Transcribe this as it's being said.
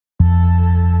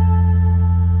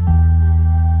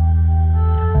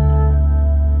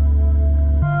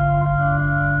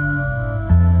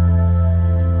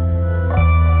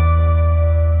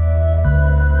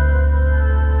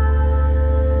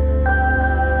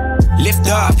lift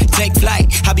off, take flight.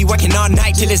 I be working all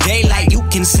night till it's daylight. You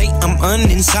can say I'm an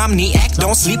insomniac.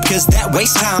 Don't sleep cause that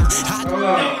wastes time. Hold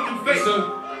on.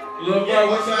 Look, bro,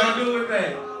 what you gonna do with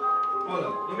that? Hold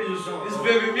up, let me just show you. It's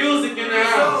vivid music in the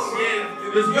house.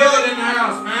 It's vivid in the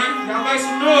house, man. Y'all make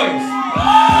some noise.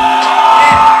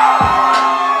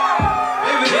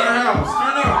 Vivid in the house.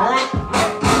 Turn up, bro.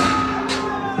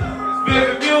 It's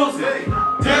vivid music.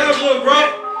 Turn up, little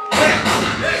bro.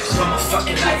 So my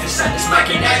fucking life inside this mic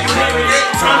and now you hearing it.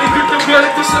 Finally grip the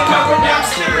bullet to some power, now I'm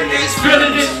staring it.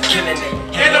 Feeling it, killing it.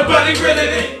 Ain't nobody grilling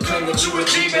it. Claim that you a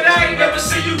G, but I ain't never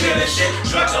see you killing shit.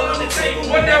 Drugs all on the table,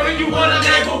 whatever you wanna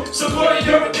label. Supporting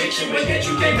your addiction, but yet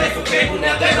you came back for cable.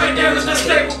 Now that right there is not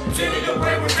stable. Filling your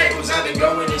brain with fables, I've been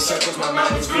going in circles. My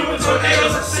mind is filled with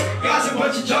tornadoes. I see guys a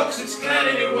bunch of jokes, it's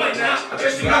planning and whatnot. I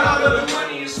bet you got all of the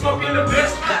money and smoking the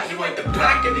best. Now you ain't the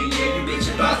black of the year, you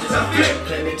bitchin' bastards, I feel.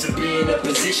 Claiming to be in a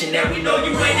position that we know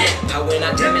you ain't it. Now when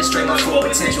I demonstrate my full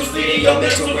potential, feeding your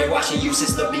mental brainwashing you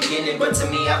since the beginning. But to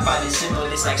me, I find it simple.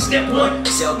 It's like step one,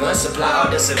 sell guns, supply all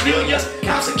the civilians.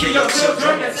 Cops will kill your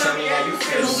children. Now tell me how you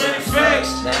feel. So many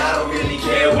facts. Now I don't really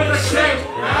care what I say.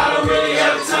 Now I don't really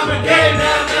have the time of day.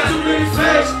 Now I'm too many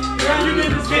facts. Now you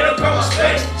niggas get up on my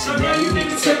space. So now you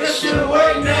niggas take that shit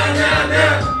away. Now.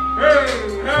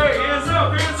 Hey, hands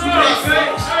up, hands up.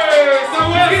 Hey,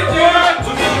 so what is it?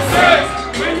 Too many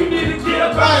facts. When you need to get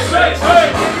up on my space.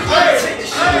 Hey.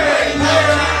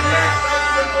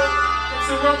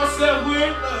 So run myself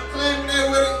with. Claiming that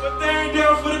with it. But they ain't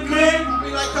down for the claim. I be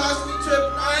like constantly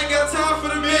tripping. I ain't got time for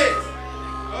the mix.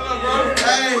 Hold on, bro.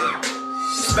 Hey,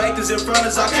 fakers in front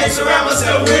of us, I can't surround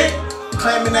myself with.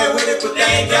 Claiming they with it, but they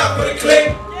ain't down for the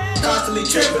click. Constantly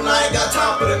tripping, I ain't got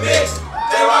time for the mix.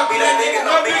 They rock me, that nigga,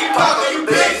 no Biggie Pop, on you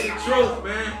bitch. Truth,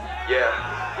 man. Yeah.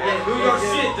 Do your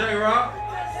shit, J-Rock.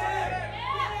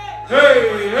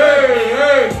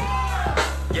 Hey.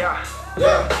 Yeah.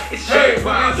 It's hands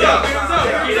up.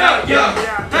 Get out.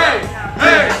 Hey.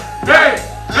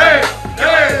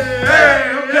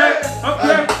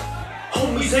 Okay.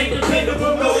 Homies ain't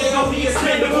dependable, no, they gon' be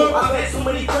expendable. I've had so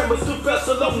many crammers who felt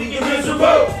so lonely and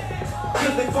miserable.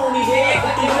 Cause they phony, they act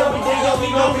like they only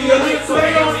know me a little.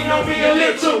 They only know me a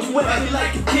little. You act me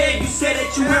like a kid, you said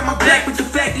that you had my back, but the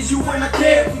fact is you weren't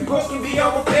there. We broken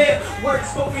beyond repair, words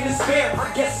spoken in spare.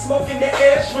 I guess smoke in the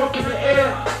air, smoke in the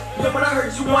air. Yeah, when I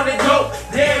heard you wanted dope,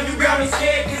 damn, you got me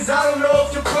scared, cause I don't know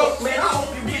if you're broke. Man, I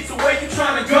hope you get to where you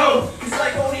trying to go. Cause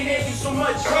like only there you so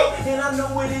much growth. And I know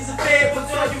it isn't fair,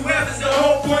 but all you have is the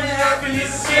whole point of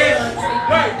happiness is scared.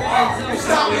 Hey,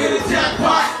 stop me in the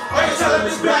jackpot. I can tell him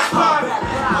it's back pop.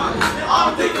 I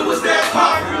don't think it was that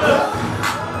popular.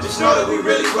 Just know that we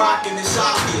really rockin' this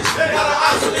obvious. Got an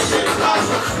isolation is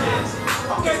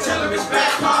awesome. Okay, tell him it's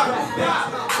back pop. I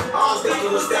don't think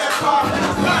it was that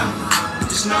popular.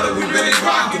 Just know that we really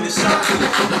rockin' this obvious.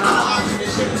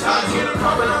 This shit is hot. Get a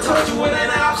problem. I told you it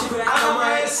ain't an option. I know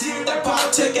my ass see that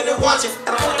politic and they watching.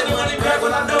 And I want that money back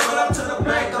when I know it up to the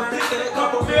bank. I'm thinking a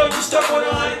couple million stuck with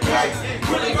 100K.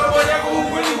 Really go whatever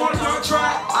who really want to try.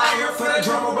 I ain't here for that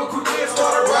drama, but quickly it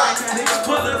started right. Niggas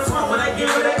pull in the front when they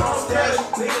give it their own status.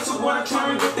 Niggas who wanna try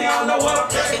me, but they don't know what I'm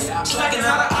getting. Slacking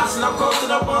out of ops and I'm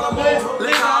coasting up on the move.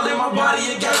 Laying all in my body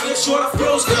and got me a short of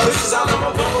fuel. Bitches all in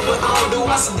my bubble, but I don't do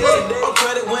I sedate. No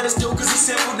credit when it's due, cause it's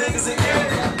simple niggas and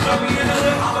everything. Love me in the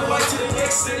hood, on the way to the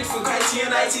next city. From KT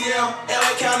and ATL,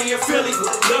 LA County and Philly.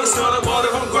 Niggas know the water,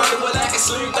 I'm grinding but I can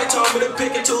sleep. They told me to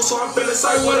pick it too, so I'm feeling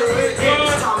say what it is.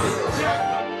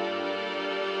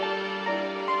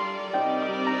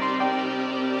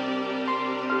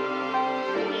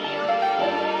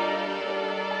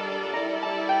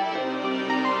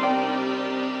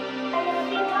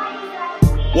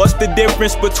 What's the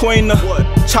difference between a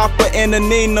chopper and a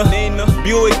Nina?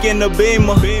 Buick and a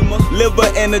Beamer, liver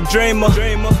and a dreamer.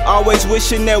 Always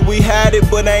wishing that we had it,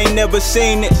 but I ain't never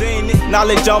seen it.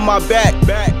 Knowledge on my back,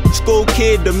 school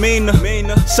kid demeanor.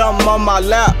 Something on my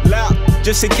lap,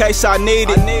 just in case I need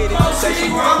it. Mom said she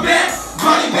where I'm at,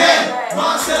 money bad.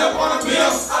 Mom set up on the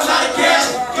bill, a lot of cash.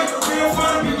 Get the real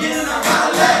from the beginning, I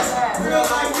gotta last. Real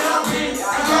life jumping,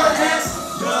 I gotta dance.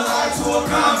 Real life to a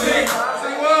convict.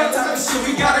 That type of shit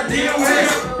we gotta deal with.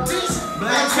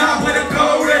 Black top with a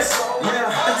gold wrist.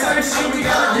 That type of shit we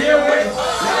gotta deal with.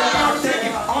 I'm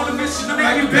taking on a mission to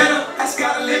make it better. That's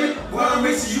got a limit. What I'm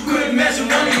missing, you couldn't measure.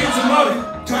 Money is a motive.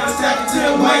 Trying to stack it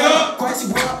till it wake up. Quite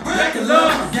back in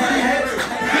love. Get ahead.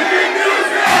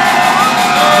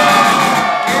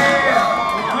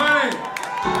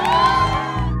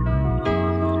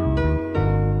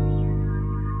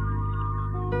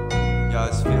 Y'all,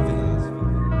 it's 50.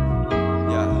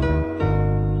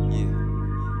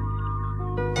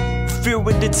 fear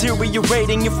of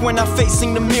deteriorating. If when I'm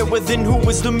facing the mirror, then who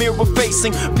is the mirror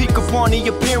facing? Peek upon the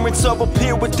appearance of a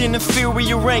peer within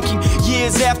inferior ranking.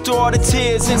 Years after all the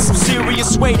tears and some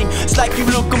serious waiting, it's like you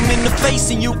look them in the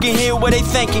face and you can hear what they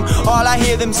thinking. All I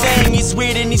hear them saying is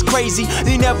weird and he's crazy.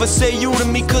 They never say you to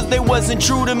me cause they wasn't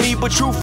true to me, but truth